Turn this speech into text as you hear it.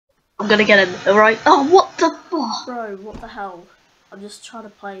I'm gonna get him, alright? Oh, what the fuck? Bro, what the hell? I'm just trying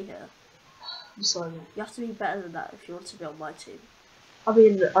to play here. I'm sorry. You have to be better than that if you want to be on my team. I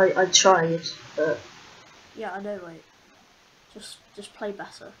mean, I tried, but... Yeah, I know, mate. Just play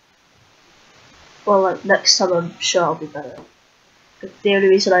better. Well, like, next time I'm sure I'll be better. The only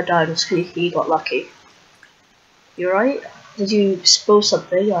reason I died was because he got lucky. You right? Did you spill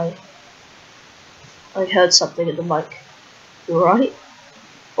something? I heard something in the mic. You alright?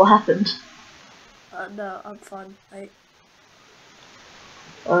 What happened? No, I'm fine, mate.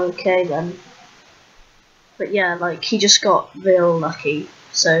 Okay then. But yeah, like, he just got real lucky.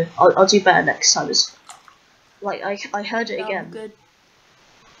 So, I'll do better next time. Like, I heard it Yeah, again. I'm good.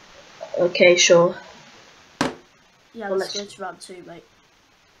 Okay, sure. Yeah, Well, let's go to round 2, mate.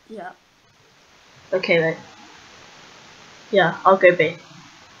 Yeah. Okay, mate. Yeah, I'll go B.